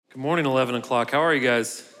Good morning, 11 o'clock. How are you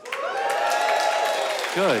guys?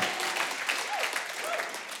 Good.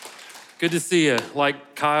 Good to see you.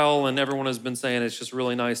 Like Kyle and everyone has been saying, it's just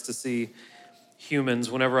really nice to see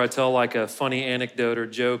humans. Whenever I tell like a funny anecdote or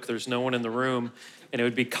joke, there's no one in the room, and it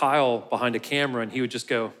would be Kyle behind a camera, and he would just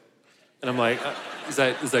go, and I'm like, is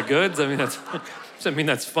that good? Does that mean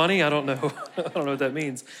that's funny? I don't know. I don't know what that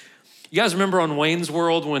means. You guys remember on Wayne's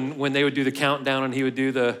World when they would do the countdown and he would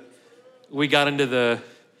do we got into the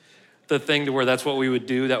thing to where that's what we would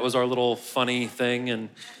do. That was our little funny thing. And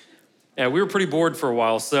yeah, we were pretty bored for a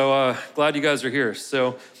while. So glad you guys are here.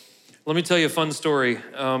 So let me tell you a fun story.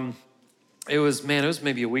 It was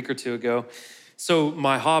maybe a week or two ago. So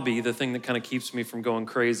my hobby, the thing that kind of keeps me from going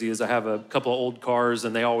crazy, is I have a couple of old cars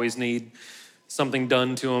and they always need something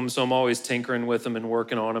done to them. So I'm always tinkering with them and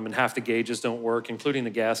working on them, and half the gauges don't work, including the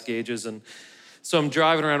gas gauges. And so I'm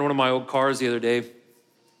driving around one of my old cars the other day.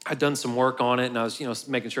 I'd done some work on it, and I was,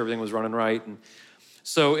 making sure everything was running right. And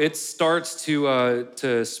so it starts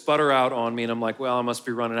to sputter out on me, and I'm like, well, I must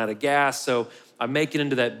be running out of gas. So I make it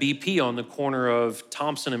into that BP on the corner of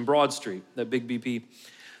Thompson and Broad Street, that big BP.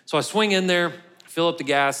 So I swing in there, fill up the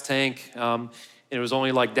gas tank, and it was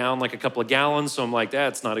only down a couple of gallons. So I'm like,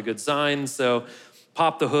 that's not a good sign. So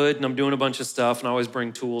pop the hood, and I'm doing a bunch of stuff, and I always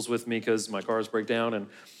bring tools with me because my cars break down. And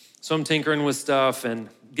so I'm tinkering with stuff and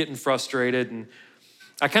getting frustrated, and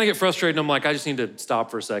I kind of get frustrated, and I'm like, I just need to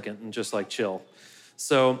stop for a second and just chill.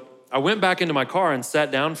 So I went back into my car and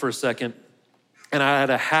sat down for a second, and I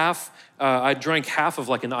had I drank half of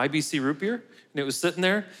an IBC root beer, and it was sitting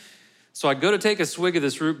there. So I go to take a swig of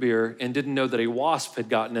this root beer and didn't know that a wasp had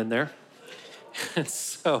gotten in there. And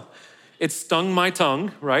so it stung my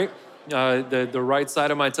tongue, right? The right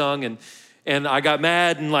side of my tongue, and I got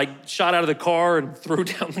mad and shot out of the car and threw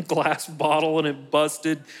down the glass bottle, and it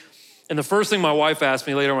busted. And the first thing my wife asked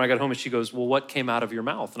me later when I got home is she goes, well, what came out of your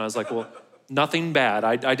mouth? And I was like, well, nothing bad.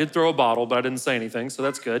 I did throw a bottle, but I didn't say anything, so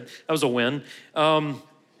that's good. That was a win. And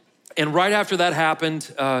right after that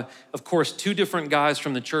happened, of course, two different guys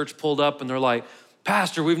from the church pulled up, and they're like,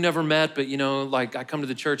 Pastor, we've never met, but I come to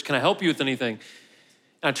the church. Can I help you with anything?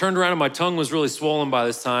 And I turned around, and my tongue was really swollen by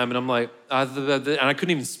this time, and I'm like, and I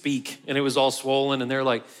couldn't even speak, and it was all swollen, and they're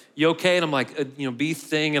like, you okay? And I'm like, beef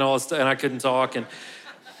thing and all this stuff, and I couldn't talk.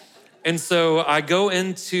 And so I go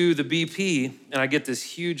into the BP, and I get this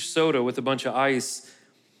huge soda with a bunch of ice.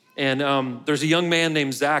 And there's a young man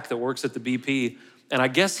named Zach that works at the BP, and I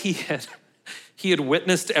guess he had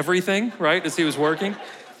witnessed everything, right, as he was working.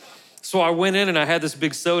 So I went in, and I had this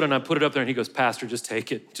big soda, and I put it up there, and he goes, Pastor, just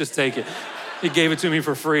take it. Just take it. He gave it to me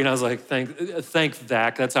for free, and I was like, thank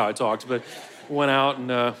Zach. That's how I talked. But went out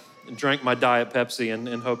and drank my Diet Pepsi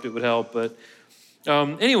and hoped it would help. But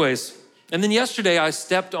anyways, and then yesterday I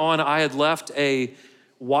had left a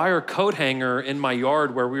wire coat hanger in my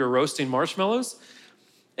yard where we were roasting marshmallows.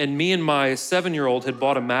 And me and my 7-year-old had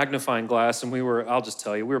bought a magnifying glass, and I'll just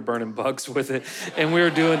tell you, we were burning bugs with it. And we were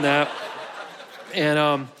doing that.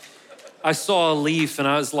 And I saw a leaf, and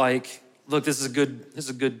I was like, look, this is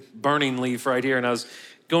a good burning leaf right here. And I was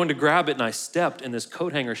going to grab it, and I stepped, and this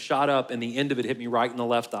coat hanger shot up, and the end of it hit me right in the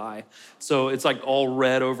left eye. So it's all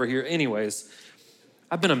red over here. Anyways,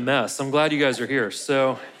 I've been a mess. I'm glad you guys are here.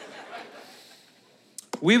 So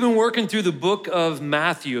we've been working through the book of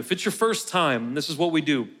Matthew. If it's your first time, this is what we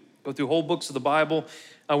do. Go through whole books of the Bible.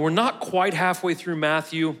 We're not quite halfway through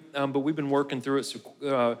Matthew, but we've been working through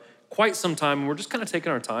it quite some time, and we're just kind of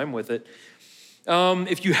taking our time with it.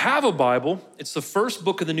 If you have a Bible, it's the first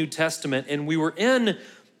book of the New Testament, and we were in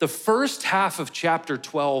the first half of chapter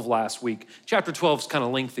 12 last week. Chapter 12 is kind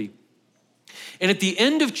of lengthy. And at the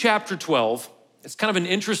end of chapter 12, it's kind of an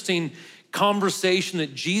interesting conversation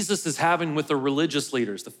that Jesus is having with the religious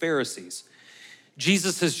leaders, the Pharisees.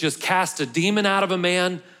 Jesus has just cast a demon out of a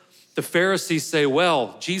man. The Pharisees say,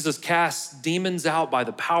 well, Jesus casts demons out by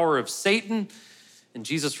the power of Satan. And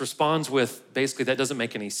Jesus responds with, basically, that doesn't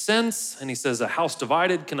make any sense. And he says, a house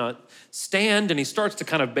divided cannot stand. And he starts to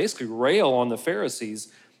kind of basically rail on the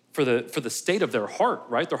Pharisees for the state of their heart,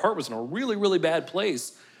 right? Their heart was in a really, really bad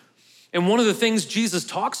place. And one of the things Jesus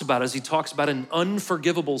talks about is he talks about an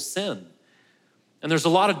unforgivable sin. And there's a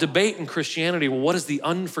lot of debate in Christianity. Well, what is the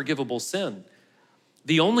unforgivable sin?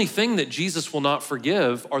 The only thing that Jesus will not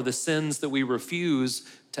forgive are the sins that we refuse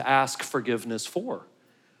to ask forgiveness for.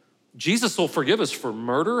 Jesus will forgive us for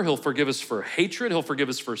murder. He'll forgive us for hatred. He'll forgive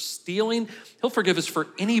us for stealing. He'll forgive us for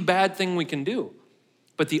any bad thing we can do.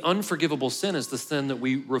 But the unforgivable sin is the sin that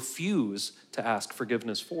we refuse to ask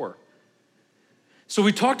forgiveness for. So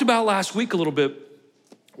we talked about last week a little bit,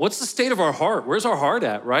 what's the state of our heart? Where's our heart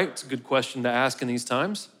at, right? It's a good question to ask in these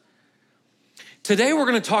times. Today we're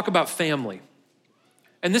going to talk about family.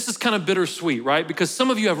 And this is kind of bittersweet, right? Because some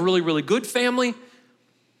of you have really, really good family,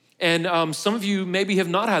 and some of you maybe have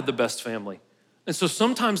not had the best family. And so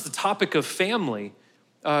sometimes the topic of family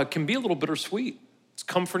can be a little bittersweet. It's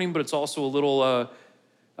comforting, but it's also a little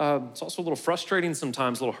frustrating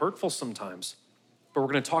sometimes, a little hurtful sometimes. But we're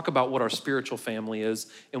going to talk about what our spiritual family is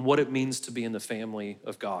and what it means to be in the family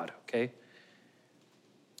of God, okay?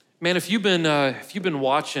 Man, if you've been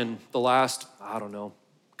watching the last,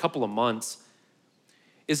 couple of months,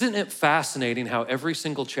 isn't it fascinating how every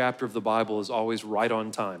single chapter of the Bible is always right on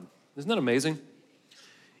time? Isn't that amazing?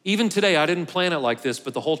 Even today, I didn't plan it like this,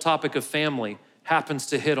 but the whole topic of family happens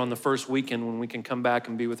to hit on the first weekend when we can come back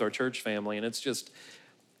and be with our church family. And it's just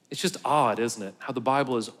odd, isn't it? How the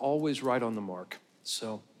Bible is always right on the mark.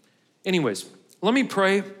 So anyways, let me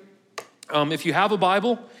pray. If you have a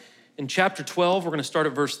Bible, in chapter 12, we're going to start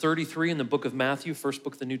at verse 33 in the book of Matthew, first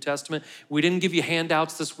book of the New Testament. We didn't give you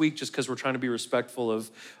handouts this week just because we're trying to be respectful of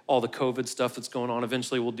all the COVID stuff that's going on.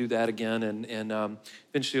 Eventually, we'll do that again, and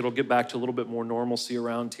eventually it'll get back to a little bit more normalcy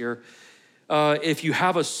around here. If you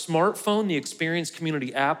have a smartphone, the Experience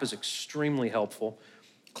Community app is extremely helpful.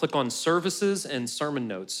 Click on Services and Sermon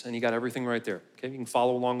Notes, and you got everything right there. Okay, you can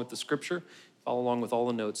follow along with the scripture, follow along with all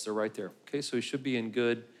the notes. They're right there. Okay, so you should be in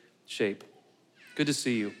good shape. Good to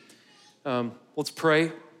see you. Let's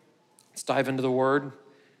pray. Let's dive into the word,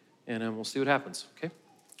 and we'll see what happens, okay?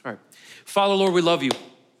 All right. Father, Lord, we love you.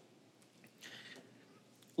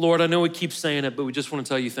 Lord, I know we keep saying it, but we just want to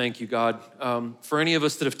tell you thank you, God. For any of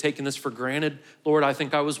us that have taken this for granted, Lord, I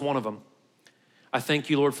think I was one of them. I thank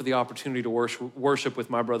you, Lord, for the opportunity to worship with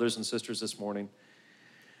my brothers and sisters this morning.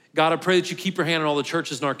 God, I pray that you keep your hand on all the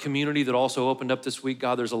churches in our community that also opened up this week.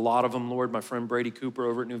 God, there's a lot of them, Lord. My friend Brady Cooper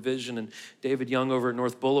over at New Vision and David Young over at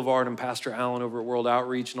North Boulevard and Pastor Allen over at World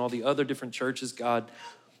Outreach and all the other different churches. God,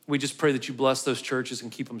 we just pray that you bless those churches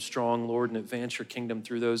and keep them strong, Lord, and advance your kingdom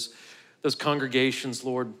through those congregations,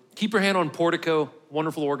 Lord. Keep your hand on Portico,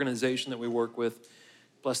 wonderful organization that we work with.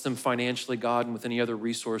 Bless them financially, God, and with any other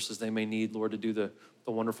resources they may need, Lord, to do the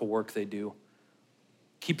wonderful work they do.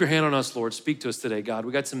 Keep your hand on us, Lord. Speak to us today, God.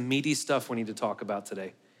 We got some meaty stuff we need to talk about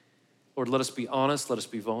today. Lord, let us be honest, let us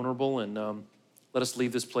be vulnerable, and let us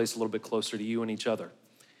leave this place a little bit closer to you and each other.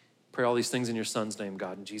 Pray all these things in your son's name,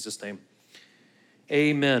 God, in Jesus' name.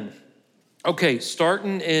 Amen. Okay,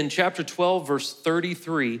 starting in chapter 12, verse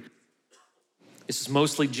 33. This is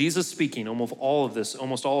mostly Jesus speaking, almost all of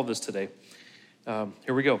this today.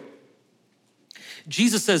 Here we go.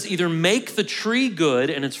 Jesus says, either make the tree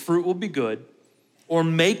good and its fruit will be good, or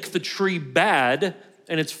make the tree bad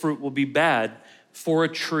and its fruit will be bad, for a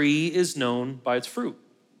tree is known by its fruit.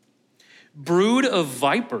 Brood of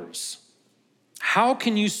vipers, how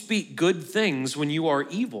can you speak good things when you are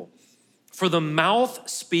evil? For the mouth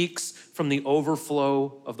speaks from the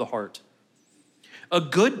overflow of the heart. A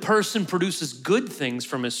good person produces good things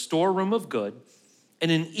from his storeroom of good,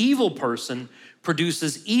 and an evil person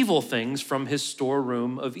produces evil things from his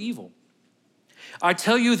storeroom of evil. I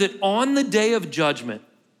tell you that on the day of judgment,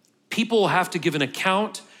 people will have to give an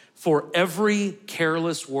account for every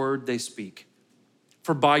careless word they speak.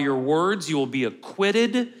 For by your words you will be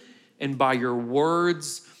acquitted, and by your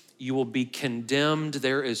words you will be condemned.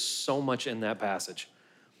 There is so much in that passage.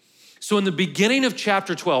 So in the beginning of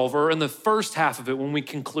chapter 12, or in the first half of it when we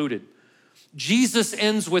concluded, Jesus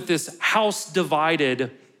ends with this house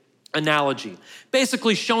divided analogy,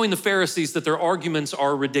 basically showing the Pharisees that their arguments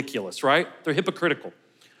are ridiculous, right? They're hypocritical.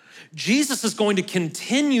 Jesus is going to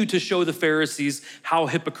continue to show the Pharisees how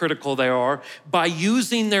hypocritical they are by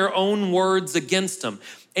using their own words against them.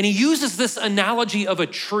 And he uses this analogy of a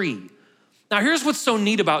tree. Now, here's what's so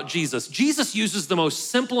neat about Jesus. Jesus uses the most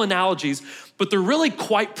simple analogies, but they're really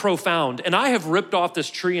quite profound. And I have ripped off this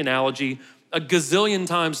tree analogy a gazillion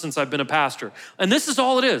times since I've been a pastor. And this is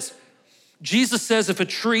all it is. Jesus says if a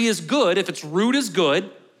tree is good, if its root is good,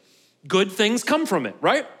 good things come from it,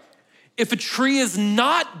 right? If a tree is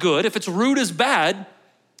not good, if its root is bad,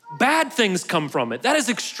 bad things come from it. That is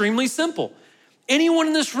extremely simple. Anyone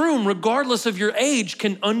in this room, regardless of your age,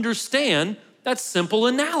 can understand that simple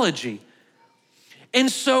analogy. And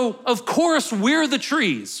so, of course, we're the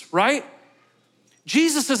trees, right?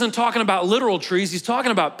 Jesus isn't talking about literal trees, he's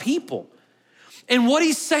talking about people. And what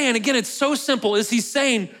he's saying, again, it's so simple, is he's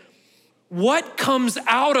saying, what comes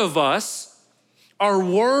out of us, our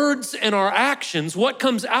words and our actions, what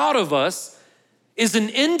comes out of us is an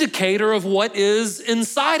indicator of what is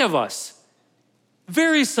inside of us.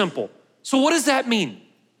 Very simple. So what does that mean?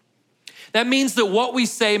 That means that what we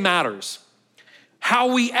say matters.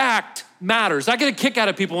 How we act matters. I get a kick out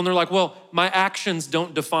of people when they're like, well, my actions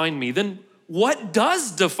don't define me. Then what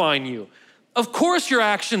does define you? Of course your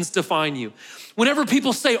actions define you. Whenever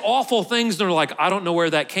people say awful things, they're like, I don't know where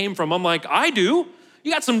that came from. I'm like, I do.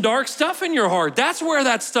 You got some dark stuff in your heart. That's where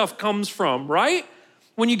that stuff comes from, right?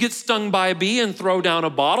 When you get stung by a bee and throw down a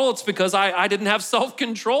bottle, it's because I didn't have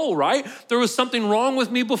self-control, right? There was something wrong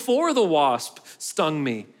with me before the wasp stung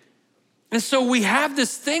me. And so we have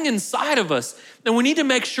this thing inside of us, and we need to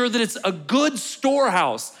make sure that it's a good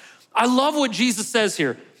storehouse. I love what Jesus says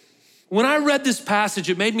here. When I read this passage,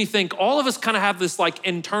 it made me think all of us kind of have this like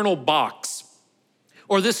internal box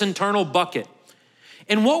or this internal bucket.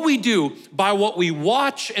 And what we do by what we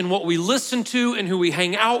watch and what we listen to and who we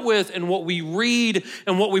hang out with and what we read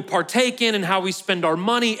and what we partake in and how we spend our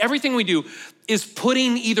money, everything we do is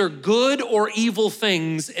putting either good or evil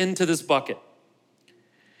things into this bucket.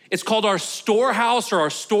 It's called our storehouse or our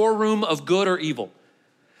storeroom of good or evil.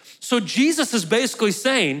 So Jesus is basically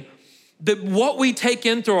saying that what we take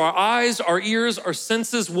in through our eyes, our ears, our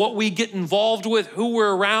senses, what we get involved with, who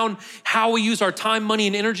we're around, how we use our time, money,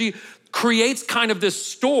 and energy creates kind of this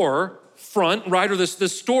store front, right? Or this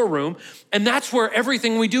storeroom. And that's where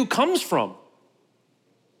everything we do comes from.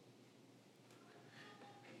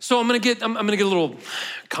 So I'm gonna get a little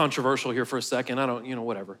controversial here for a second.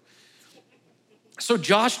 Whatever. So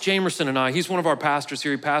Josh Jamerson and I, he's one of our pastors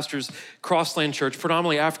here. He pastors Crossland Church,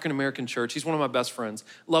 predominantly African-American church. He's one of my best friends.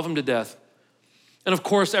 Love him to death. And of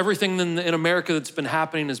course, everything in America that's been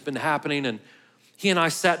happening has been happening. And he and I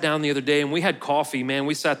sat down the other day and we had coffee, man.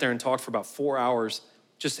 We sat there and talked for about 4 hours,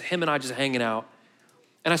 just him and I just hanging out.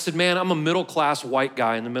 And I said, man, I'm a middle-class white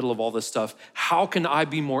guy in the middle of all this stuff. How can I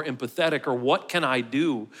be more empathetic, or what can I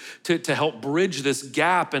do to help bridge this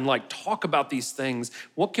gap and like talk about these things?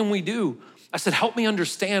 What can we do? I said, help me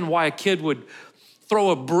understand why a kid would throw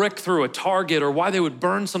a brick through a Target or why they would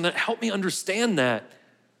burn something. Help me understand that.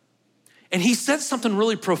 And he said something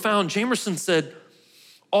really profound. Jamerson said,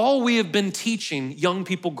 all we have been teaching young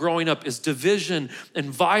people growing up is division and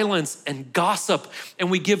violence and gossip.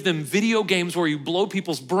 And we give them video games where you blow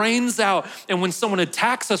people's brains out. And when someone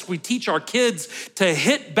attacks us, we teach our kids to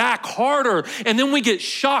hit back harder. And then we get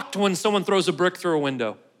shocked when someone throws a brick through a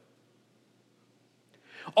window.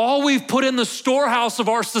 All we've put in the storehouse of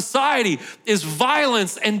our society is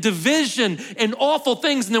violence and division and awful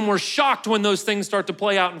things. And then we're shocked when those things start to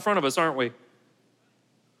play out in front of us, aren't we?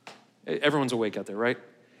 Everyone's awake out there, right?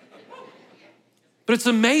 But it's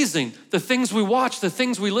amazing, the things we watch, the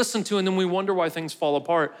things we listen to, and then we wonder why things fall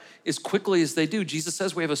apart as quickly as they do. Jesus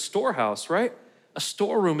says we have a storehouse, right? A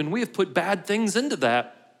storeroom, and we have put bad things into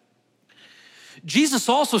that. Jesus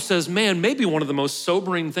also says, man, maybe one of the most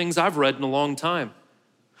sobering things I've read in a long time,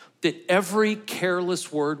 that every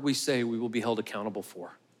careless word we say, we will be held accountable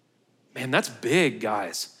for. Man, that's big,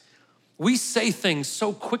 guys. We say things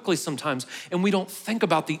so quickly sometimes, and we don't think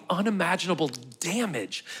about the unimaginable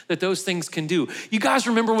damage that those things can do. You guys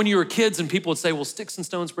remember when you were kids and people would say, well, sticks and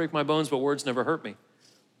stones break my bones, but words never hurt me.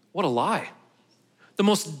 What a lie. The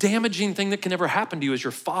most damaging thing that can ever happen to you is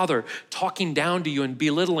your father talking down to you and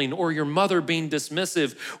belittling, or your mother being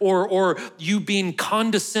dismissive, or you being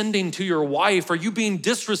condescending to your wife, or you being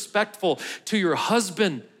disrespectful to your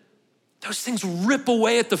husband. Those things rip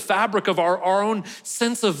away at the fabric of our own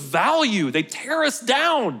sense of value. They tear us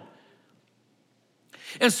down.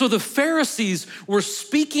 And so the Pharisees were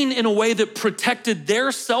speaking in a way that protected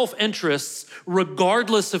their self-interests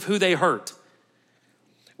regardless of who they hurt.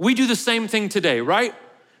 We do the same thing today, right?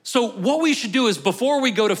 So what we should do is, before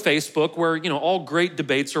we go to Facebook, where all great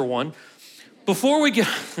debates are won, before we get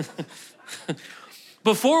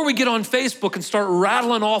on Facebook and start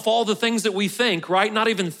rattling off all the things that we think, right? Not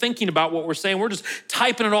even thinking about what we're saying. We're just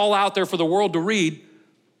typing it all out there for the world to read.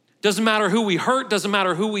 Doesn't matter who we hurt, doesn't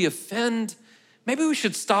matter who we offend. Maybe we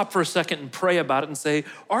should stop for a second and pray about it and say,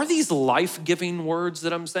 are these life-giving words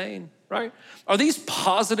that I'm saying, right? Are these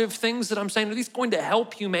positive things that I'm saying? Are these going to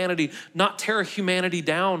help humanity, not tear humanity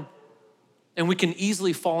down? And we can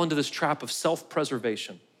easily fall into this trap of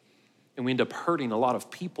self-preservation, and we end up hurting a lot of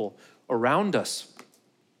people around us.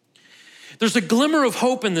 There's a glimmer of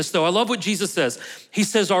hope in this, though. I love what Jesus says. He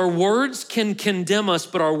says, our words can condemn us,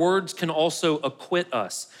 but our words can also acquit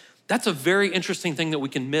us. That's a very interesting thing that we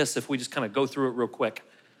can miss if we just kind of go through it real quick.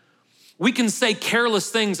 We can say careless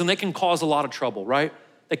things and they can cause a lot of trouble, right?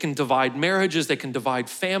 They can divide marriages, they can divide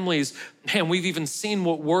families. Man, we've even seen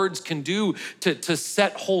what words can do to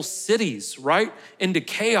set whole cities, right, into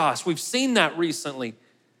chaos. We've seen that recently.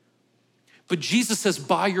 But Jesus says,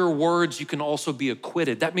 by your words, you can also be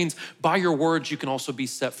acquitted. That means by your words, you can also be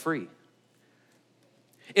set free.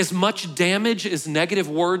 As much damage as negative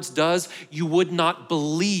words does, you would not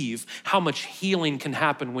believe how much healing can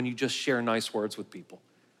happen when you just share nice words with people.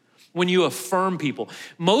 when you affirm people.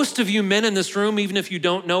 Most of you men in this room, even if you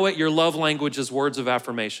don't know it, your love language is words of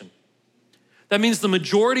affirmation. That means the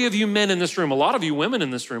majority of you men in this room, a lot of you women in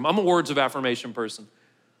this room, I'm a words of affirmation person.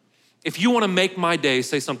 If you want to make my day,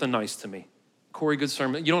 say something nice to me. Corey, good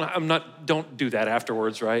sermon. Don't do that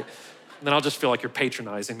afterwards, right? And then I'll just feel like you're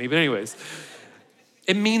patronizing me. But anyways,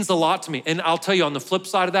 it means a lot to me. And I'll tell you on the flip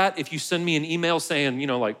side of that, if you send me an email saying,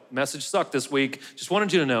 message sucked this week, just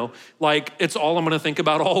wanted you to know, it's all I'm gonna think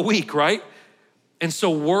about all week, right? And so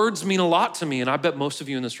words mean a lot to me. And I bet most of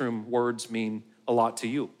you in this room, words mean a lot to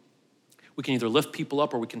you. We can either lift people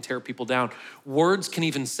up or we can tear people down. Words can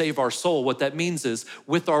even save our soul. What that means is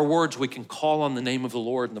with our words, we can call on the name of the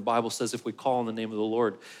Lord. And the Bible says if we call on the name of the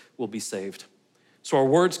Lord, we'll be saved. So our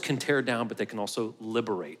words can tear down, but they can also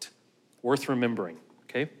liberate. Worth remembering.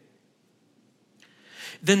 Okay?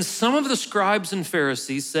 Then some of the scribes and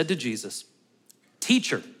Pharisees said to Jesus,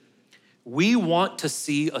 "Teacher, we want to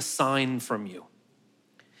see a sign from you."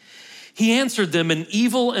 He answered them, "An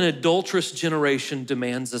evil and adulterous generation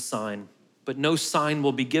demands a sign, but no sign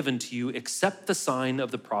will be given to you except the sign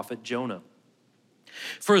of the prophet Jonah.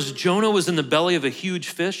 For as Jonah was in the belly of a huge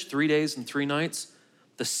fish 3 days and 3 nights,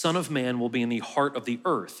 the Son of Man will be in the heart of the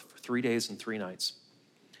earth for 3 days and 3 nights.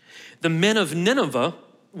 The men of Nineveh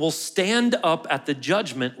will stand up at the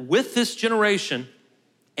judgment with this generation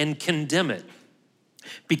and condemn it,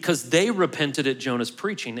 because they repented at Jonah's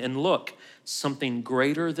preaching. And look, something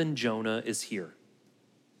greater than Jonah is here.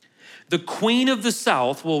 The queen of the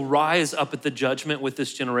south will rise up at the judgment with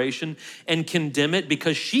this generation and condemn it,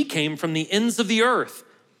 because she came from the ends of the earth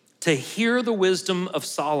to hear the wisdom of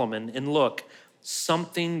Solomon. And look,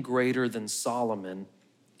 something greater than Solomon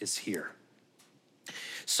is here."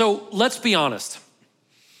 So let's be honest.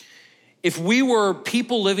 If we were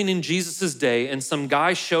people living in Jesus's day and some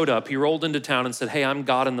guy showed up, he rolled into town and said, "Hey, I'm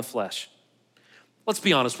God in the flesh." Let's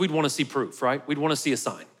be honest, we'd want to see proof, right? We'd want to see a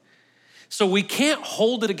sign. So we can't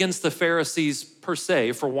hold it against the Pharisees per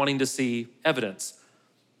se for wanting to see evidence.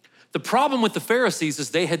 The problem with the Pharisees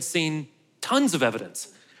is they had seen tons of evidence.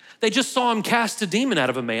 They just saw him cast a demon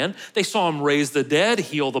out of a man. They saw him raise the dead,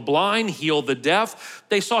 heal the blind, heal the deaf.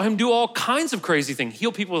 They saw him do all kinds of crazy things,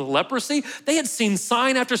 heal people with leprosy. They had seen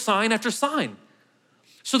sign after sign after sign.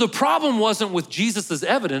 So the problem wasn't with Jesus's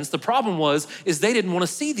evidence. The problem is they didn't want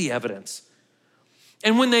to see the evidence.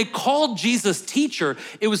 And when they called Jesus teacher,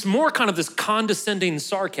 it was more kind of this condescending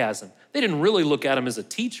sarcasm. They didn't really look at him as a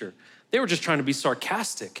teacher. They were just trying to be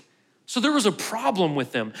sarcastic. So there was a problem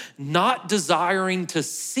with them not desiring to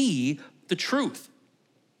see the truth.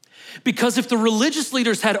 Because if the religious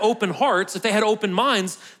leaders had open hearts, if they had open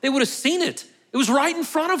minds, they would have seen it. It was right in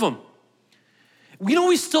front of them.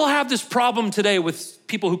 We still have this problem today with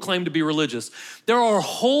people who claim to be religious. There are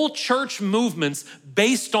whole church movements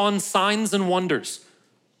based on signs and wonders.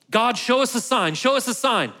 God, show us a sign, show us a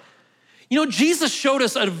sign. Jesus showed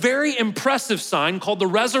us a very impressive sign called the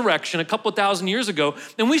resurrection a couple of thousand years ago,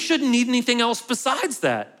 and we shouldn't need anything else besides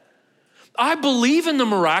that. I believe in the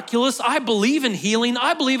miraculous. I believe in healing.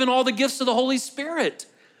 I believe in all the gifts of the Holy Spirit.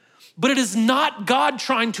 But it is not God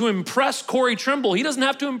trying to impress Corey Trimble. He doesn't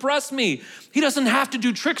have to impress me. He doesn't have to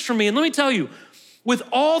do tricks for me. And let me tell you, with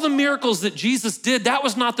all the miracles that Jesus did, that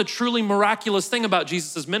was not the truly miraculous thing about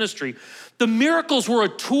Jesus' ministry. The miracles were a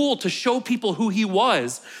tool to show people who he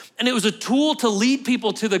was, and it was a tool to lead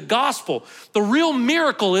people to the gospel. The real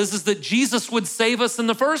miracle is that Jesus would save us in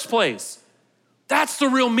the first place. That's the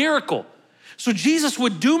real miracle. So Jesus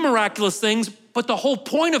would do miraculous things, but the whole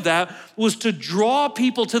point of that was to draw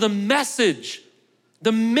people to the message,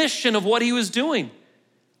 the mission of what he was doing.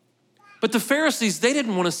 But the Pharisees, they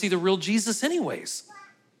didn't want to see the real Jesus anyways.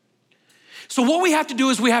 So what we have to do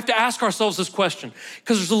is we have to ask ourselves this question,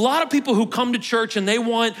 because there's a lot of people who come to church and they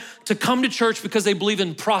want to come to church because they believe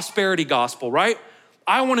in prosperity gospel, right?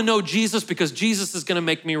 I want to know Jesus because Jesus is going to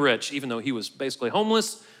make me rich, even though he was basically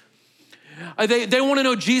homeless. They want to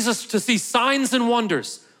know Jesus to see signs and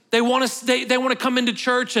wonders. They want to come into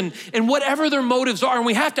church and whatever their motives are. And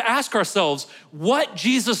we have to ask ourselves, what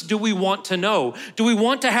Jesus do we want to know? Do we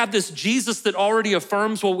want to have this Jesus that already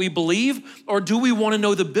affirms what we believe? Or do we want to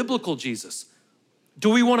know the biblical Jesus? Do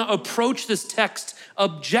we want to approach this text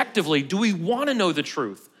objectively? Do we want to know the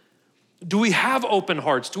truth? Do we have open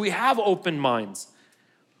hearts? Do we have open minds?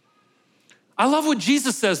 I love what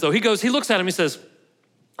Jesus says though. He looks at him, he says,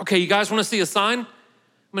 okay, you guys want to see a sign? I'm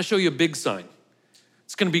going to show you a big sign.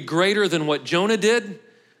 It's going to be greater than what Jonah did.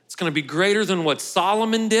 It's going to be greater than what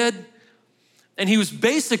Solomon did. And he was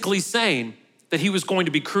basically saying that he was going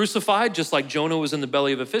to be crucified, just like Jonah was in the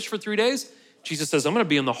belly of a fish for 3 days. Jesus says, I'm going to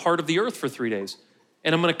be in the heart of the earth for 3 days.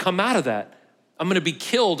 And I'm going to come out of that. I'm gonna be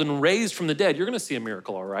killed and raised from the dead. You're gonna see a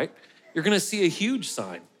miracle, all right? You're gonna see a huge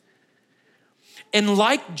sign. And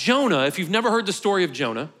like Jonah, if you've never heard the story of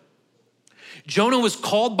Jonah, Jonah was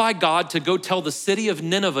called by God to go tell the city of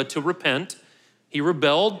Nineveh to repent. He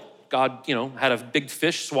rebelled. God, had a big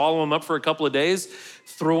fish swallow him up for a couple of days,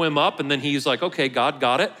 threw him up, and then he's like, okay, God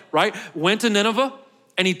got it, right? Went to Nineveh,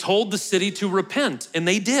 and he told the city to repent, and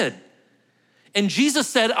they did. And Jesus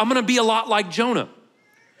said, I'm gonna be a lot like Jonah.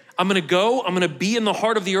 I'm gonna be in the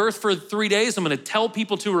heart of the earth for 3 days. I'm gonna tell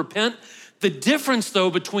people to repent. The difference, though,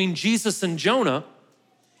 between Jesus and Jonah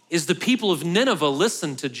is the people of Nineveh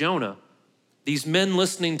listened to Jonah. These men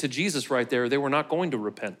listening to Jesus right there, they were not going to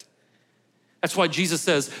repent. That's why Jesus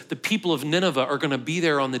says the people of Nineveh are gonna be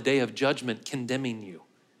there on the day of judgment condemning you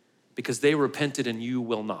because they repented and you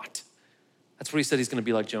will not. That's what he said, he's gonna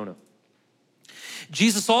be like Jonah.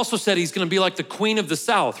 Jesus also said he's gonna be like the queen of the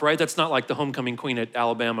south, right? That's not like the homecoming queen at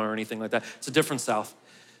Alabama or anything like that. It's a different south.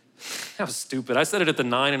 That was stupid. I said it at the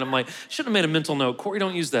 9 and I'm like, should have made a mental note. Corey,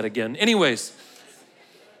 don't use that again. Anyways,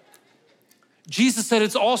 Jesus said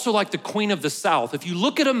it's also like the queen of the south. If you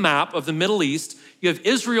look at a map of the Middle East, you have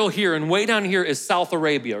Israel here, and way down here is South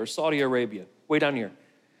Arabia or Saudi Arabia, way down here.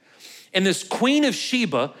 And this queen of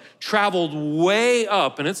Sheba traveled way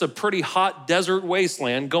up, and it's a pretty hot desert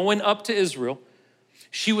wasteland, going up to Israel.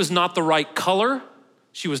 She was not the right color.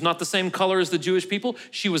 She was not the same color as the Jewish people.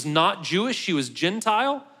 She was not Jewish, she was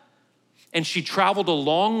Gentile. And she traveled a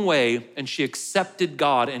long way, and she accepted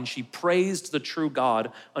God, and she praised the true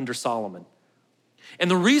God under Solomon. And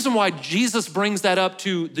the reason why Jesus brings that up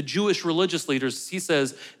to the Jewish religious leaders, he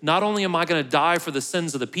says, not only am I gonna die for the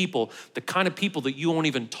sins of the people, the kind of people that you won't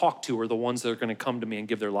even talk to are the ones that are gonna come to me and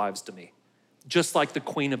give their lives to me. Just like the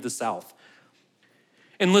queen of the south.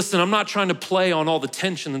 And listen, I'm not trying to play on all the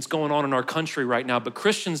tension that's going on in our country right now, but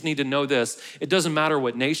Christians need to know this. It doesn't matter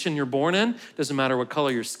what nation you're born in, doesn't matter what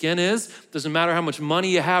color your skin is, doesn't matter how much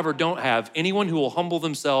money you have or don't have. Anyone who will humble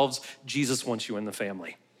themselves, Jesus wants you in the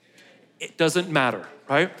family. It doesn't matter,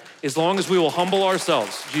 right? As long as we will humble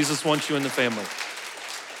ourselves, Jesus wants you in the family.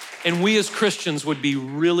 And we as Christians would be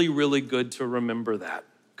really, really good to remember that,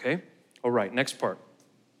 okay? All right, next part.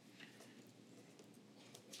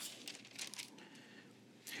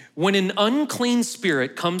 When an unclean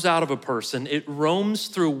spirit comes out of a person, it roams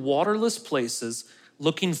through waterless places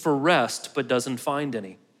looking for rest, but doesn't find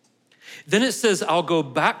any. Then it says, I'll go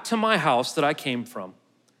back to my house that I came from.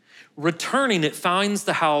 Returning, it finds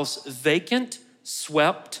the house vacant,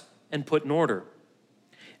 swept, and put in order.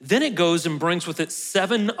 Then it goes and brings with it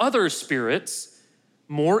 7 other spirits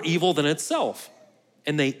more evil than itself,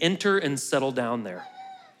 and they enter and settle down there.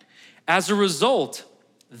 As a result,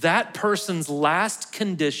 that person's last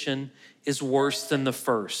condition is worse than the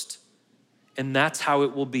first. And that's how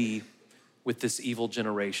it will be with this evil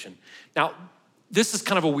generation. Now, this is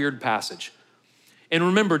kind of a weird passage. And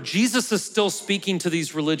remember, Jesus is still speaking to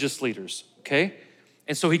these religious leaders, okay?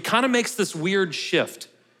 And so he kind of makes this weird shift.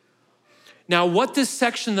 Now, what this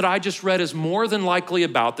section that I just read is more than likely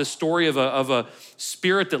about, this story of a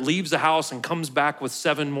spirit that leaves a house and comes back with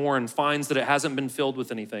 7 more and finds that it hasn't been filled with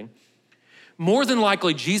anything. More than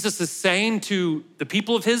likely, Jesus is saying to the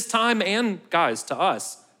people of his time and, guys, to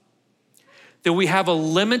us, that we have a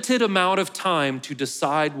limited amount of time to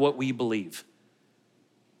decide what we believe.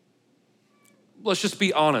 Let's just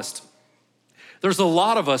be honest. There's a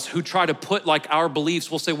lot of us who try to put like our beliefs,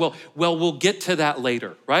 we'll say, well, we'll get to that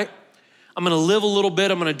later, right? I'm gonna live a little bit,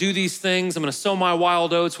 I'm gonna do these things, I'm gonna sow my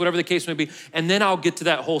wild oats, whatever the case may be, and then I'll get to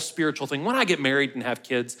that whole spiritual thing. When I get married and have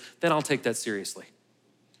kids, then I'll take that seriously.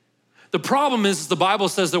 The problem is the Bible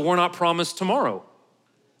says that we're not promised tomorrow.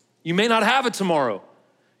 You may not have it tomorrow.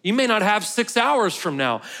 You may not have 6 hours from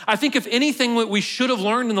now. I think if anything what we should have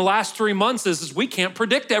learned in the last 3 months is we can't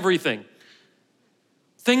predict everything.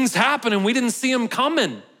 Things happen and we didn't see them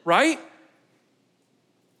coming, right?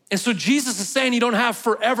 And so Jesus is saying you don't have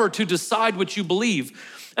forever to decide what you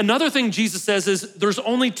believe. Another thing Jesus says is there's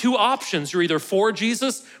only 2 options. You're either for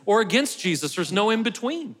Jesus or against Jesus. There's no in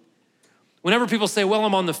between. Whenever people say, well,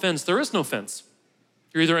 I'm on the fence, there is no fence.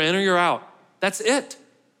 You're either in or you're out. That's it.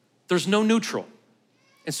 There's no neutral.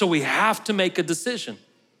 And so we have to make a decision.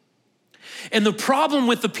 And the problem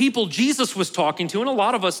with the people Jesus was talking to, and a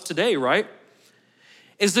lot of us today, right,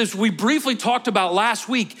 is as we briefly talked about last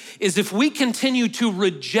week, is if we continue to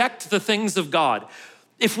reject the things of God,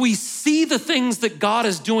 if we see the things that God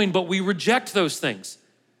is doing, but we reject those things,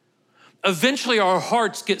 eventually our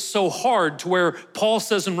hearts get so hard to where Paul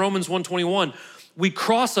says in Romans 1:21, we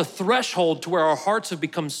cross a threshold to where our hearts have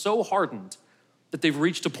become so hardened that they've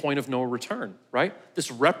reached a point of no return, right?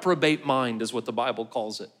 This reprobate mind is what the Bible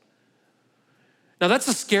calls it. Now that's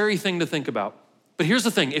a scary thing to think about. But here's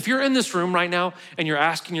the thing. If you're in this room right now and you're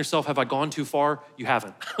asking yourself, have I gone too far? You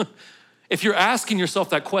haven't. If you're asking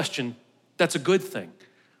yourself that question, that's a good thing.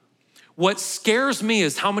 What scares me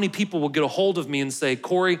is how many people will get a hold of me and say,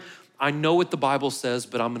 Corey, I know what the Bible says,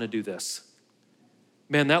 but I'm gonna do this.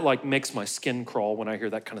 Man, that like makes my skin crawl when I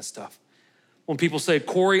hear that kind of stuff. When people say,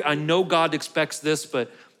 Corey, I know God expects this,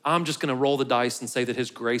 but I'm just gonna roll the dice and say that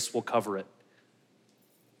his grace will cover it.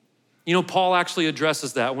 You know, Paul actually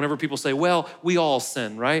addresses that whenever people say, well, we all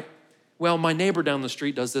sin, right? Well, my neighbor down the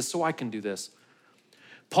street does this, so I can do this.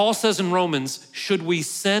 Paul says in Romans, should we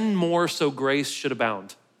sin more so grace should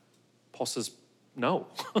abound? Paul says, no,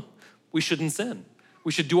 we shouldn't sin.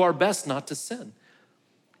 We should do our best not to sin.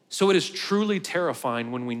 So it is truly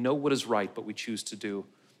terrifying when we know what is right, but we choose to do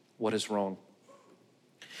what is wrong.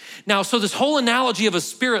 Now, so this whole analogy of a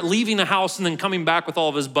spirit leaving a house and then coming back with all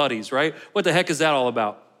of his buddies, right? What the heck is that all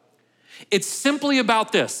about? It's simply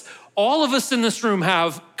about this. All of us in this room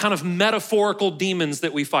have kind of metaphorical demons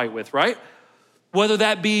that we fight with, right? Whether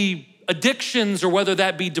that be addictions or whether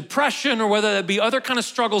that be depression or whether that be other kind of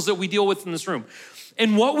struggles that we deal with in this room.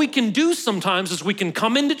 And what we can do sometimes is we can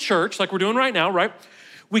come into church like we're doing right now, right?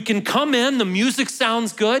 We can come in, the music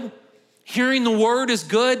sounds good, hearing the word is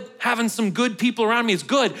good, having some good people around me is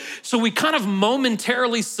good. So we kind of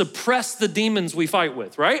momentarily suppress the demons we fight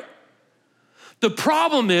with, right? The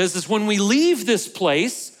problem is when we leave this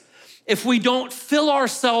place, if we don't fill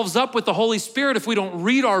ourselves up with the Holy Spirit, if we don't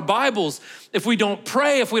read our Bibles, if we don't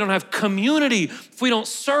pray, if we don't have community, if we don't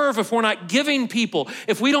serve, if we're not giving people,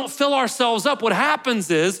 if we don't fill ourselves up, what happens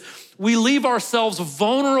is we leave ourselves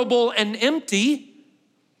vulnerable and empty,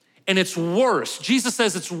 and it's worse. Jesus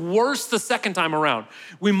says it's worse the second time around.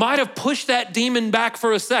 We might have pushed that demon back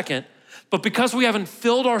for a second, but because we haven't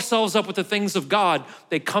filled ourselves up with the things of God,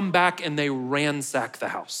 they come back and they ransack the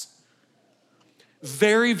house.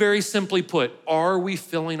 Very, very simply put, are we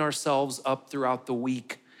filling ourselves up throughout the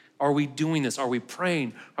week? Are we doing this? Are we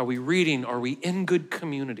praying? Are we reading? Are we in good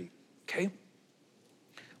community? Okay?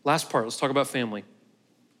 Last part, let's talk about family.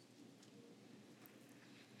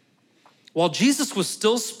 While Jesus was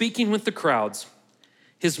still speaking with the crowds,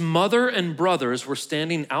 his mother and brothers were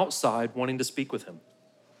standing outside wanting to speak with him.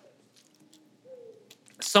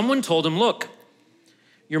 Someone told him, look,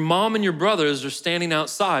 your mom and your brothers are standing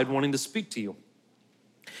outside wanting to speak to you.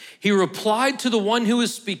 He replied to the one who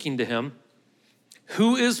was speaking to him,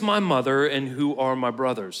 who is my mother and who are my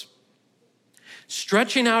brothers?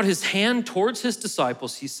 Stretching out his hand towards his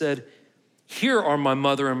disciples, he said, here are my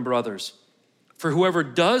mother and brothers. For whoever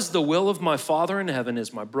does the will of my Father in heaven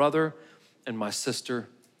is my brother and my sister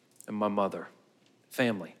and my mother.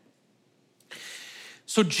 Family.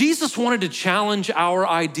 So Jesus wanted to challenge our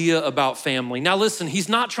idea about family. Now listen, he's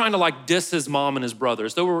not trying to like diss his mom and his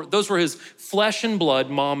brothers. Those were his flesh and blood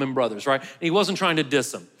mom and brothers, right? And he wasn't trying to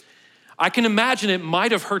diss them. I can imagine it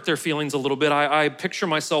might have hurt their feelings a little bit. I picture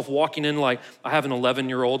myself walking in like, I have an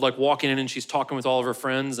 11-year-old like walking in and she's talking with all of her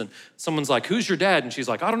friends and someone's like, who's your dad? And she's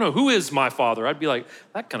like, I don't know, who is my father? I'd be like,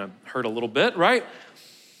 that kind of hurt a little bit, right?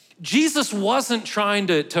 Jesus wasn't trying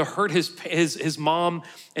to hurt his mom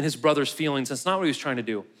and his brother's feelings. That's not what he was trying to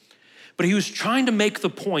do. But he was trying to make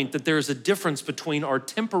the point that there's a difference between our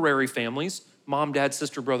temporary families, mom, dad,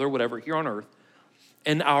 sister, brother, whatever, here on earth,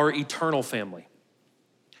 and our eternal family.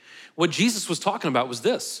 What Jesus was talking about was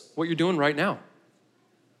this, what you're doing right now.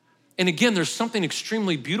 And again, there's something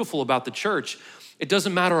extremely beautiful about the church. It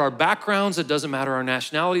doesn't matter our backgrounds, it doesn't matter our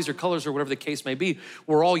nationalities or colors or whatever the case may be.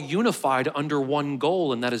 We're all unified under one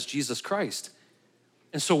goal, and that is Jesus Christ.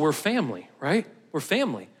 And so we're family, right? We're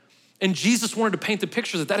family. And Jesus wanted to paint the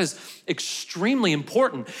picture that is extremely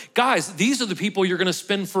important. Guys, these are the people you're gonna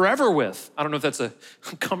spend forever with. I don't know if that's a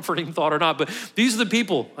comforting thought or not, but these are the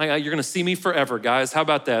people, you're gonna see me forever, guys. How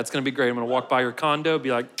about that? It's gonna be great. I'm gonna walk by your condo,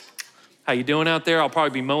 be like, how you doing out there? I'll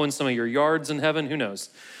probably be mowing some of your yards in heaven, who knows?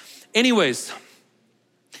 Anyways,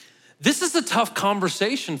 this is a tough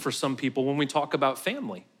conversation for some people when we talk about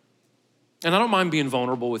family. And I don't mind being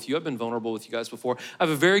vulnerable with you. I've been vulnerable with you guys before. I have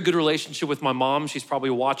a very good relationship with my mom. She's probably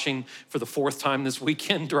watching for the 4th time this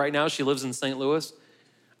weekend right now. She lives in St. Louis.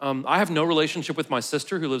 I have no relationship with my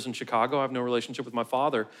sister who lives in Chicago. I have no relationship with my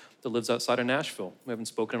father that lives outside of Nashville. We haven't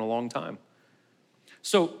spoken in a long time.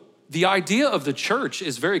 So the idea of the church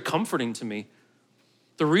is very comforting to me.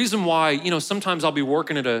 The reason why, sometimes I'll be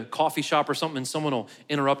working at a coffee shop or something and someone will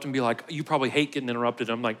interrupt and be like, you probably hate getting interrupted.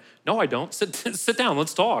 I'm like, no, I don't. Sit down,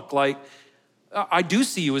 let's talk. Like, I do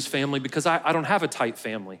see you as family because I don't have a tight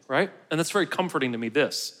family, right? And that's very comforting to me,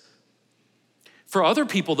 this. For other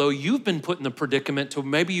people though, you've been put in the predicament to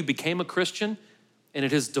maybe you became a Christian and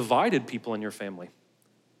it has divided people in your family.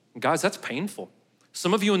 And guys, that's painful.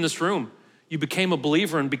 Some of you in this room, You became a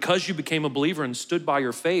believer, and because you became a believer and stood by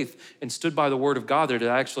your faith and stood by the word of God, that it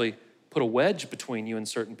actually put a wedge between you and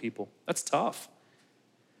certain people. That's tough.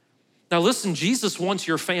 Now listen, Jesus wants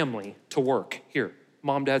your family to work here.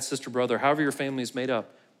 Mom, dad, sister, brother, however your family is made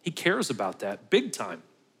up. He cares about that big time.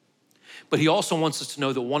 But he also wants us to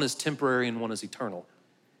know that one is temporary and one is eternal.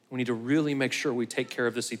 We need to really make sure we take care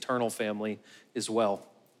of this eternal family as well.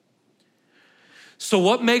 So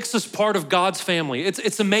what makes us part of God's family?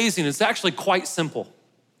 It's amazing. It's actually quite simple.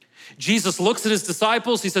 Jesus looks at his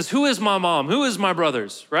disciples. He says, who is my mom? Who is my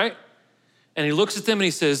brothers, right? And he looks at them and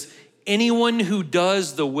he says, anyone who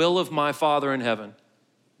does the will of my Father in heaven,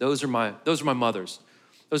 those are my mothers.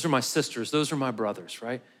 Those are my sisters. Those are my brothers,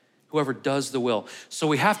 right? Whoever does the will. So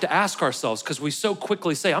we have to ask ourselves, because we so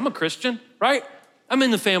quickly say, I'm a Christian, right? I'm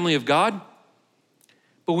in the family of God.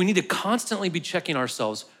 But we need to constantly be checking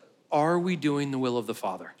ourselves. Are we doing the will of the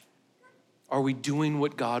Father? Are we doing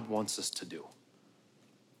what God wants us to do?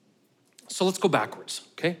 So let's go backwards,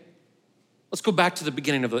 okay? Let's go back to the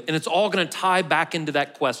beginning of it. And it's all gonna tie back into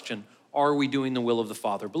that question, are we doing the will of the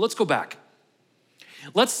Father? But let's go back.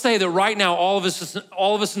 Let's say that right now, all of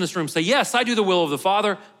us in this room say, yes, I do the will of the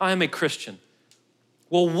Father. I am a Christian.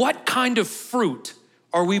 Well, what kind of fruit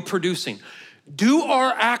are we producing? Do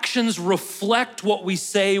our actions reflect what we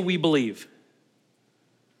say we believe?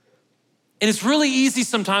 And it's really easy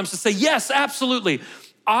sometimes to say, yes, absolutely.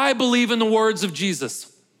 I believe in the words of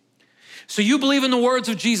Jesus. So you believe in the words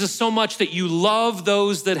of Jesus so much that you love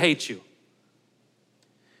those that hate you.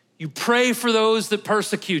 You pray for those that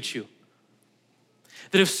persecute you.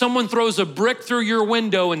 That if someone throws a brick through your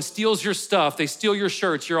window and steals your stuff, they steal your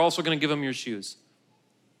shirts, you're also gonna give them your shoes.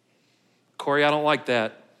 Corey, I don't like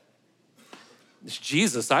that. It's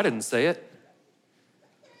Jesus, I didn't say it.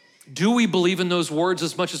 Do we believe in those words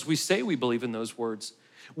as much as we say we believe in those words?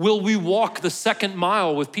 Will we walk the second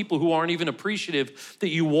mile with people who aren't even appreciative that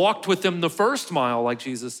you walked with them the first mile, like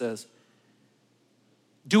Jesus says?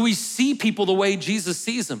 Do we see people the way Jesus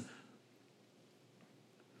sees them?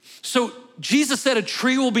 So Jesus said a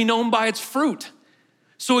tree will be known by its fruit.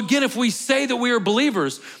 So again, if we say that we are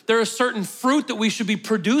believers, there is certain fruit that we should be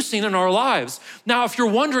producing in our lives. Now, if you're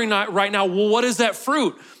wondering right now, well, what is that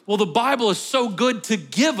fruit? Well, the Bible is so good to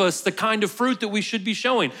give us the kind of fruit that we should be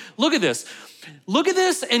showing. Look at this. Look at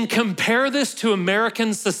this and compare this to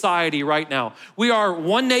American society right now. We are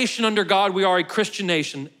one nation under God. We are a Christian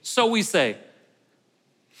nation, so we say.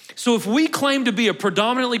 So if we claim to be a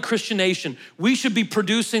predominantly Christian nation, we should be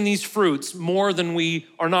producing these fruits more than we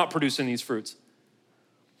are not producing these fruits.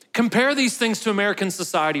 Compare these things to American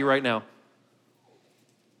society right now.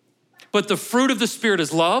 But the fruit of the Spirit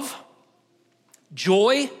is love,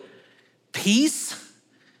 joy, peace,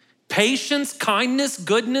 patience, kindness,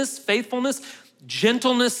 goodness, faithfulness,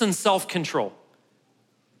 gentleness, and self-control.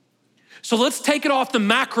 So let's take it off the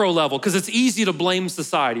macro level, because it's easy to blame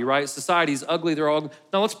society, right? Society's ugly, they're all,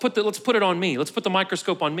 now let's put it on me. Let's put the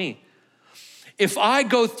microscope on me. If I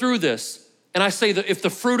go through this and I say that if the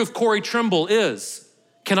fruit of Corey Trimble is,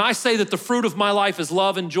 can I say that the fruit of my life is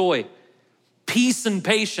love and joy, peace and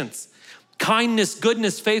patience, kindness,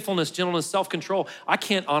 goodness, faithfulness, gentleness, self-control? I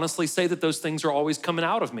can't honestly say that those things are always coming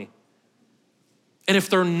out of me. And if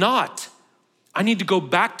they're not, I need to go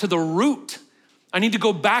back to the root. I need to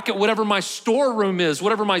go back at whatever my storeroom is,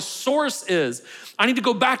 whatever my source is. I need to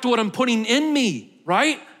go back to what I'm putting in me,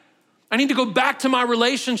 right? I need to go back to my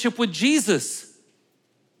relationship with Jesus.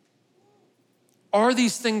 Are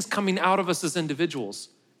these things coming out of us as individuals?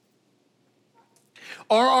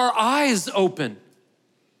 Are our eyes open?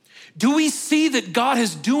 Do we see that God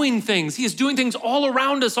is doing things? He is doing things all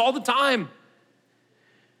around us all the time.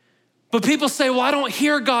 But people say, well, I don't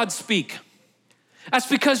hear God speak. That's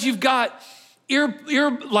because you've got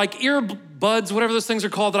earbuds, whatever those things are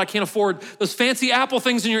called that I can't afford, those fancy Apple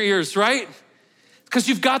things in your ears, right? Because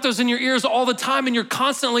you've got those in your ears all the time and you're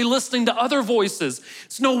constantly listening to other voices.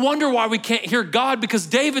 It's no wonder why we can't hear God, because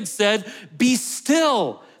David said, be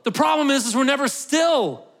still. The problem is we're never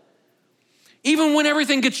still. Even when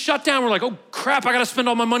everything gets shut down, we're like, oh crap, I gotta spend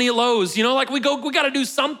all my money at Lowe's. You know, like we gotta do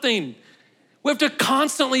something. We have to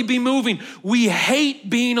constantly be moving. We hate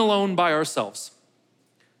being alone by ourselves,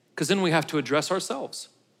 because then we have to address ourselves.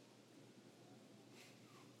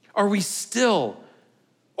 Are we still?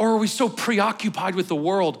 Or are we so preoccupied with the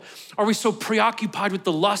world? Are we so preoccupied with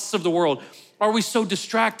the lusts of the world? Are we so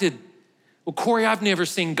distracted? Well, Corey, I've never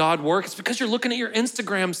seen God work. It's because you're looking at your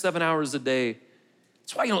Instagram 7 hours a day.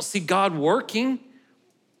 That's why you don't see God working.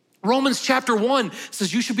 Romans chapter 1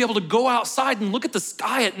 says you should be able to go outside and look at the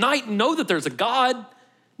sky at night and know that there's a God,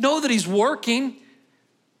 know that he's working.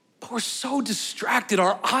 But we're so distracted,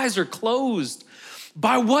 our eyes are closed.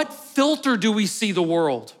 By what filter do we see the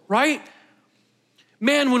world, right?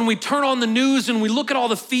 Man, when we turn on the news and we look at all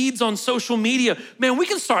the feeds on social media, man, we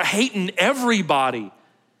can start hating everybody.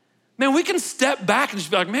 Man, we can step back and just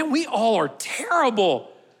be like, man, we all are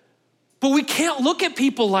terrible. But we can't look at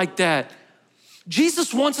people like that.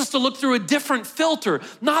 Jesus wants us to look through a different filter,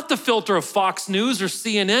 not the filter of Fox News or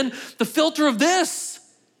CNN, the filter of this.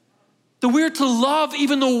 That we're to love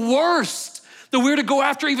even the worst, that we're to go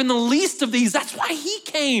after even the least of these. That's why he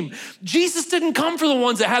came. Jesus didn't come for the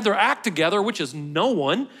ones that had their act together, which is no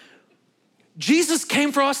one. Jesus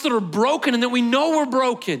came for us that are broken and that we know we're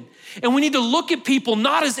broken. And we need to look at people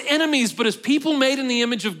not as enemies, but as people made in the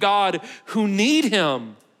image of God who need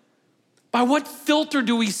him. By what filter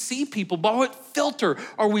do we see people? By what filter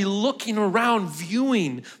are we looking around,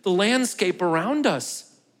 viewing the landscape around us?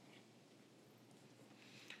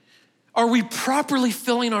 Are we properly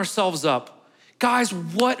filling ourselves up? Guys,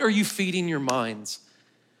 what are you feeding your minds?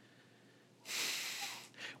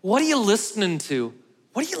 What are you listening to?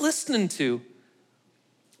 What are you listening to?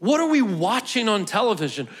 What are we watching on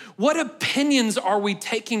television? What opinions are we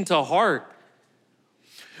taking to heart?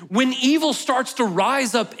 When evil starts to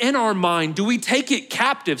rise up in our mind, do we take it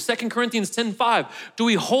captive? 2 Corinthians 10:5. Do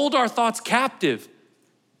we hold our thoughts captive?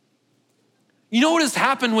 You know what has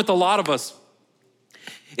happened with a lot of us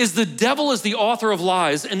is the devil is the author of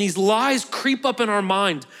lies, and these lies creep up in our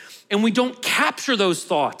mind, and we don't capture those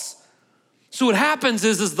thoughts. So what happens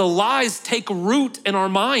is the lies take root in our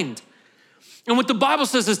mind. And what the Bible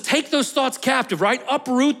says is take those thoughts captive, right?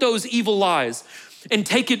 Uproot those evil lies and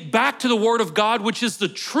take it back to the word of God, which is the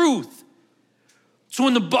truth. So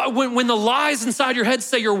when the lies inside your head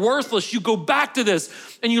say you're worthless, you go back to this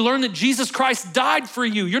and you learn that Jesus Christ died for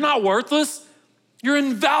you. You're not worthless. You're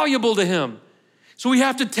invaluable to him. So we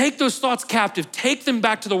have to take those thoughts captive, take them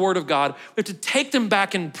back to the word of God. We have to take them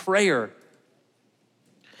back in prayer.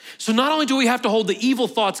 So not only do we have to hold the evil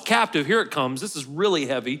thoughts captive, here it comes, this is really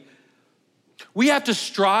heavy. We have to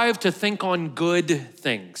strive to think on good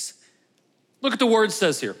things. Look at the word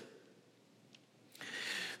says here.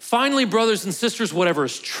 Finally, brothers and sisters, whatever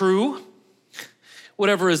is true,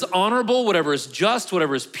 whatever is honorable, whatever is just,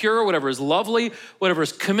 whatever is pure, whatever is lovely, whatever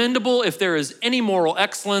is commendable, if there is any moral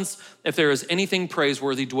excellence, if there is anything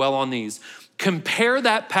praiseworthy, dwell on these. Compare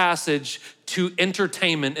that passage to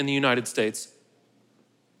entertainment in the United States.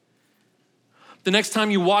 The next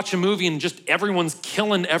time you watch a movie and just everyone's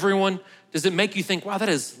killing everyone, does it make you think, wow, that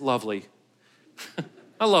is lovely?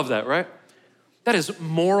 I love that, right? That is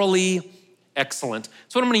morally excellent.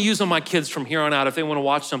 So what I'm gonna use on my kids from here on out, if they wanna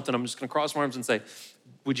watch something, I'm just gonna cross my arms and say,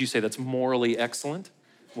 would you say that's morally excellent?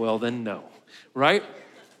 Well, then no, right?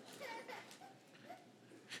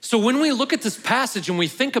 So when we look at this passage and we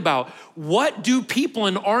think about what do people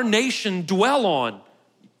in our nation dwell on?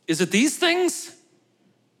 Is it these things?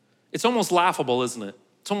 It's almost laughable, isn't it?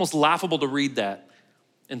 It's almost laughable to read that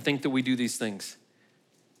and think that we do these things.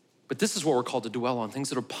 But this is what we're called to dwell on, things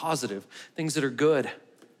that are positive, things that are good.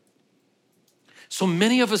 So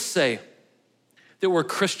many of us say that we're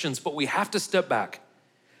Christians, but we have to step back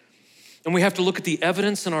and we have to look at the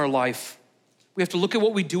evidence in our life. We have to look at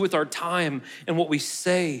what we do with our time and what we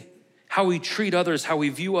say, how we treat others, how we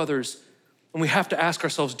view others. And we have to ask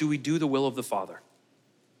ourselves, do we do the will of the Father?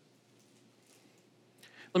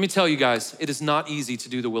 Let me tell you guys, it is not easy to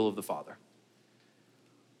do the will of the Father.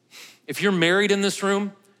 If you're married in this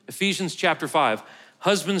room, Ephesians chapter 5,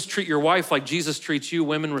 husbands, treat your wife like Jesus treats you.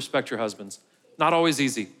 Women, respect your husbands. Not always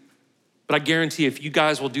easy, but I guarantee if you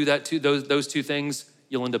guys will do that too, those two things,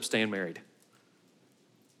 you'll end up staying married.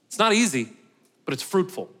 It's not easy, but it's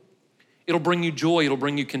fruitful. It'll bring you joy. It'll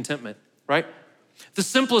bring you contentment, right? The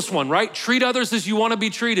simplest one, right? Treat others as you want to be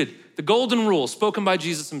treated. The golden rule spoken by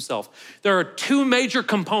Jesus himself. There are two major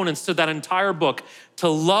components to that entire book: to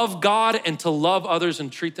love God and to love others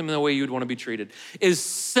and treat them in the way you'd want to be treated. As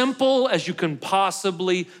simple as you can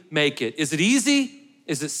possibly make it. Is it easy?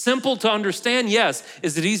 Is it simple to understand? Yes.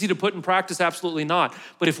 Is it easy to put in practice? Absolutely not.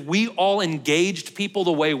 But if we all engaged people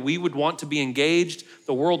the way we would want to be engaged,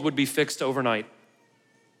 the world would be fixed overnight.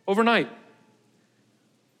 Overnight.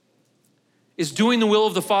 Is doing the will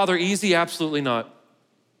of the Father easy? Absolutely not.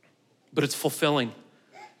 But it's fulfilling.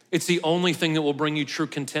 It's the only thing that will bring you true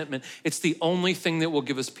contentment. It's the only thing that will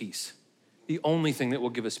give us peace. The only thing that will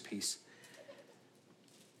give us peace.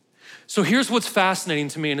 So here's what's fascinating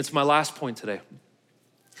to me, and it's my last point today.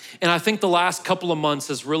 And I think the last couple of months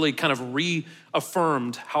has really kind of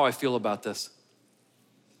reaffirmed how I feel about this.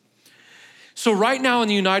 So right now in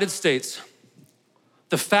the United States,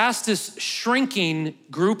 the fastest shrinking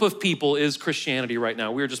group of people is Christianity right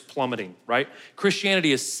now. We're just plummeting, right?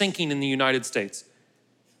 Christianity is sinking in the United States.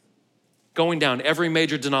 Going down. Every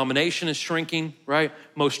major denomination is shrinking, right?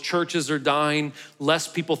 Most churches are dying. Less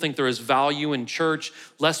people think there is value in church.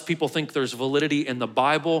 Less people think there's validity in the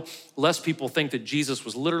Bible. Less people think that Jesus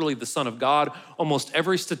was literally the Son of God. Almost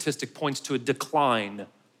every statistic points to a decline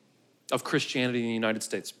of Christianity in the United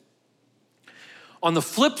States. On the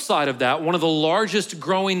flip side of that, one of the largest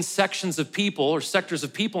growing sections of people or sectors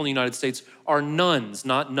of people in the United States are nones,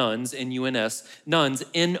 not nuns, N-U-N-S, nuns,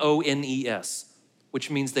 N-O-N-E-S,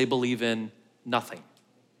 which means they believe in nothing.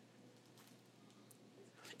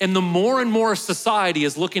 And the more and more society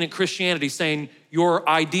is looking at Christianity saying, your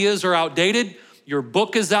ideas are outdated, your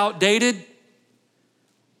book is outdated,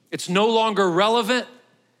 it's no longer relevant,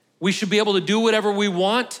 we should be able to do whatever we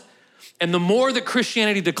want. And the more that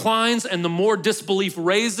Christianity declines and the more disbelief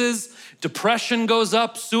raises, depression goes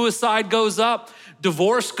up, suicide goes up,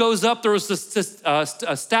 divorce goes up. There was a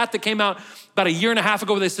stat that came out about a year and a half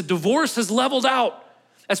ago where they said divorce has leveled out.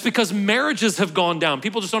 That's because marriages have gone down.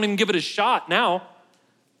 People just don't even give it a shot now.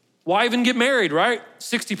 Why even get married, right?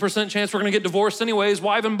 60% chance we're gonna get divorced anyways.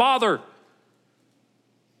 Why even bother?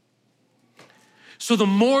 So the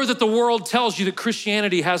more that the world tells you that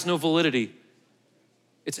Christianity has no validity,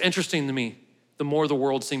 it's interesting to me, the more the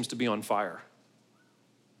world seems to be on fire.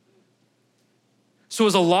 So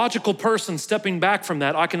as a logical person stepping back from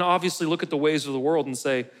that, I can obviously look at the ways of the world and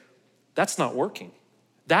say, that's not working.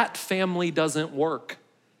 That family doesn't work.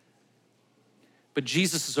 But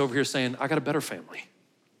Jesus is over here saying, I got a better family.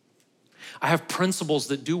 I have principles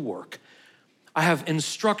that do work. I have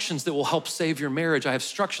instructions that will help save your marriage. I have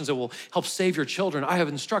instructions that will help save your children. I have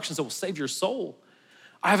instructions that will save your soul.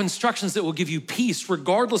 I have instructions that will give you peace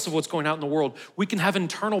regardless of what's going on in the world. We can have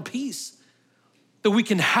internal peace, that we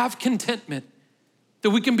can have contentment,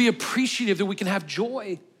 that we can be appreciative, that we can have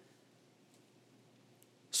joy.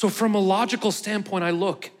 So from a logical standpoint, I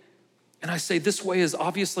look and I say, this way is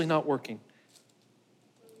obviously not working.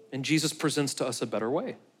 And Jesus presents to us a better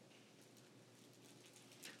way.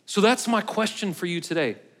 So that's my question for you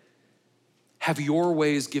today. Have your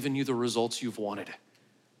ways given you the results you've wanted?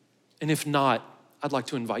 And if not, I'd like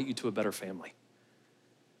to invite you to a better family.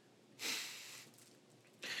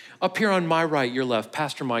 Up here on my right, your left,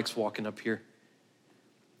 Pastor Mike's walking up here.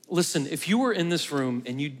 Listen, if you were in this room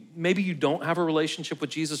and maybe you don't have a relationship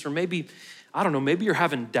with Jesus, or maybe, I don't know, maybe you're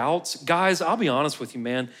having doubts. Guys, I'll be honest with you,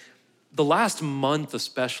 man. The last month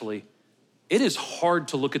especially, it is hard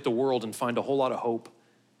to look at the world and find a whole lot of hope.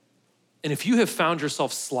 And if you have found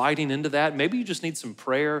yourself sliding into that, maybe you just need some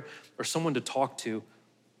prayer or someone to talk to.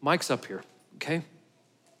 Mike's up here. Okay?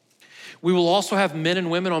 We will also have men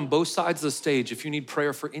and women on both sides of the stage if you need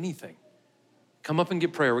prayer for anything. Come up and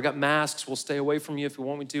get prayer. We got masks. We'll stay away from you if you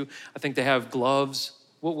want me to. I think they have gloves.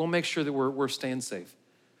 We'll make sure that we're staying safe.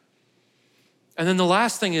 And then the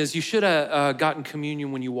last thing is you should have gotten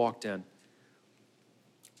communion when you walked in.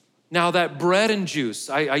 Now that bread and juice,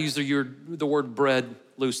 I use the word bread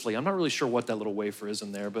loosely. I'm not really sure what that little wafer is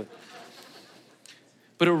in there, but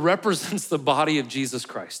it represents the body of Jesus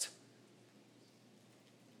Christ.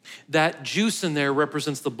 That juice in there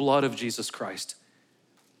represents the blood of Jesus Christ.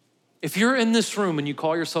 If you're in this room and you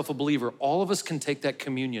call yourself a believer, all of us can take that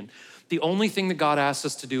communion. The only thing that God asks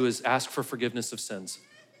us to do is ask for forgiveness of sins.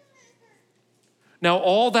 Now,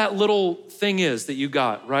 all that little thing is that you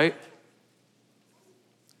got, right?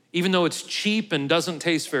 Even though it's cheap and doesn't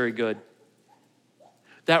taste very good,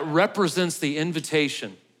 that represents the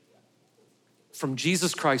invitation from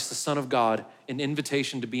Jesus Christ, the Son of God, an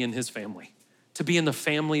invitation to be in his family, to be in the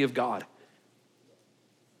family of God.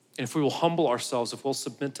 And if we will humble ourselves, if we'll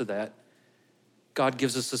submit to that, God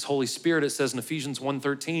gives us his Holy Spirit. It says in Ephesians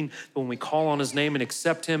 1:13, that when we call on his name and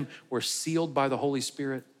accept him, we're sealed by the Holy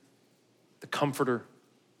Spirit, the comforter,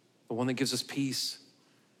 the one that gives us peace.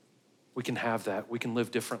 We can have that. We can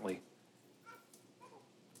live differently.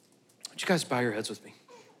 Would you guys bow your heads with me?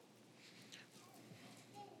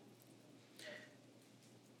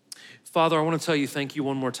 Father, I want to tell you thank you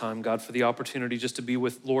one more time, God, for the opportunity just to be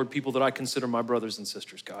with, Lord, people that I consider my brothers and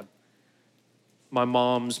sisters, God. My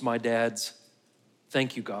moms, my dads.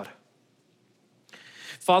 Thank you, God.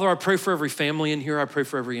 Father, I pray for every family in here. I pray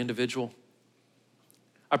for every individual.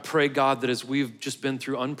 I pray, God, that as we've just been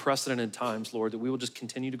through unprecedented times, Lord, that we will just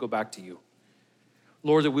continue to go back to you.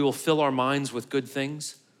 Lord, that we will fill our minds with good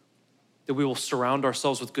things, that we will surround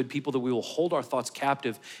ourselves with good people, that we will hold our thoughts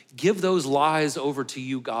captive. Give those lies over to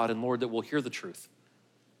you, God, and Lord, that we'll hear the truth.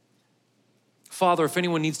 Father, if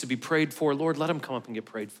anyone needs to be prayed for, Lord, let them come up and get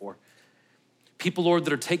prayed for. People, Lord,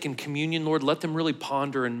 that are taking communion, Lord, let them really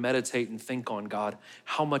ponder and meditate and think on, God,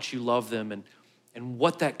 how much you love them and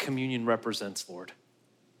what that communion represents, Lord.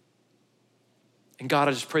 And God,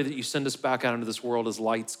 I just pray that you send us back out into this world as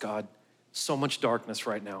lights, God, So much darkness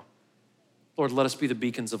right now. Lord, let us be the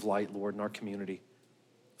beacons of light, Lord, in our community.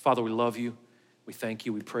 Father, we love you. We thank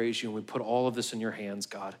you. We praise you. And we put all of this in your hands,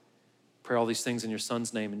 God. Pray all these things in your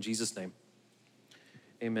son's name, in Jesus' name.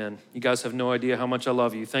 Amen. You guys have no idea how much I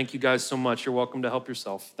love you. Thank you guys so much. You're welcome to help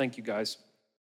yourself. Thank you, guys.